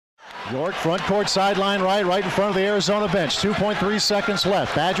York front court sideline right in front of the Arizona bench. 2.3 seconds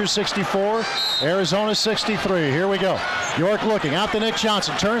left. Badgers 64, Arizona 63. Here we go. York looking out to Nick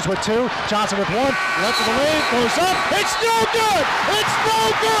Johnson. Turns with two. Johnson with one. Left of the lane. Goes up. It's no good. It's no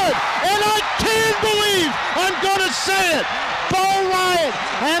good. And I can't believe I'm going to say it. Bo Ryan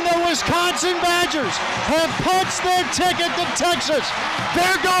and the Wisconsin Badgers have punched their ticket to Texas.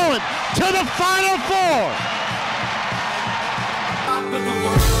 They're going to the Final Four.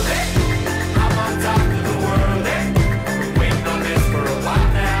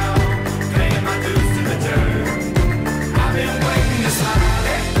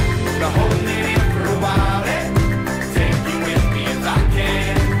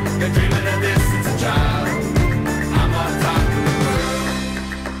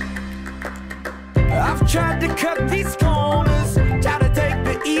 I've tried to cut these corners, try to take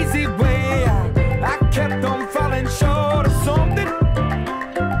the easy way out. I kept on falling short of something.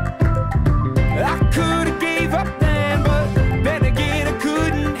 I could have gave up then, but then again I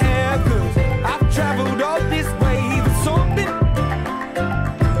couldn't have, 'cause I've traveled all this way for something.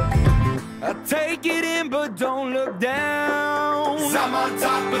 I take it in, but don't look down, 'cause I'm on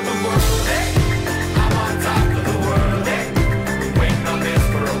top of the world. Hey.